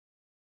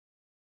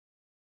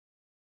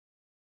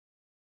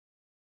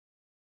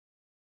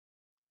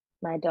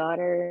My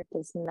daughter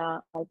does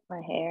not like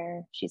my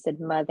hair. She said,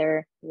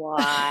 "Mother,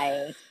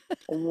 why?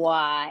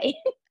 Why?"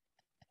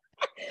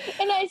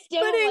 And I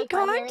still But don't in like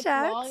my hair. It's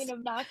long and context,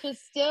 obnoxious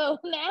still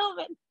now,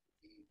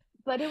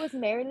 but it was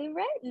Mary Lou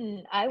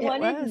Retton. I it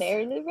wanted was.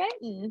 Mary Lou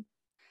Retton.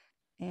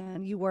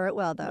 And you wore it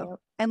well, though. Yep.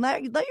 And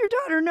let your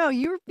daughter know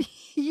you were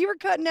you were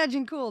cutting edge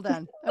and cool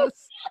then. That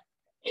was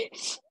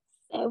She's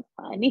so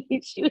funny.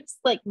 She was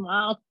like,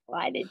 "Mom,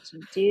 why did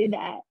you do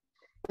that?"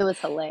 It was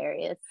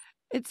hilarious.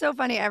 it's so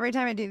funny every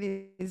time I do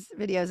these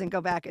videos and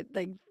go back at,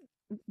 like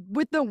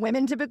with the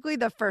women, typically,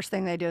 the first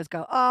thing they do is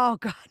go, "Oh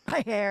god,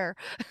 my hair."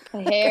 My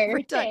Like, hair,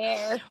 every time.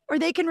 hair. Or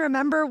they can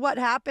remember what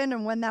happened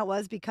and when that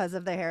was because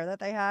of the hair that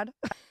they had.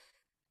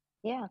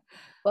 Yeah.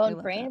 Well, I in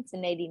love that. France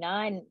in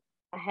 '89,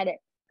 I had it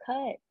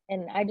cut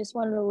and I just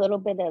wanted a little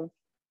bit of,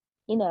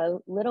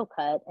 little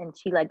cut. And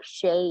she like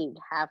shaved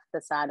half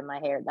the side of my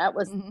hair. That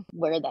was Mhm.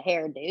 where the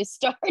hairdo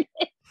started.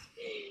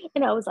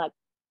 And I was like,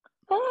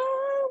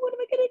 oh, what am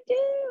I going to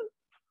do?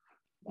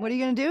 What But are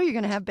you gonna do? You're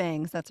gonna have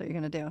bangs, that's what you're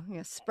gonna do. You're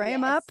gonna spray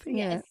them yes, up, you're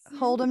yes. gonna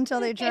hold them till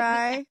they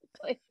dry,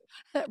 Exactly.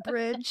 that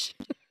bridge.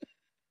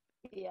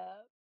 Yeah.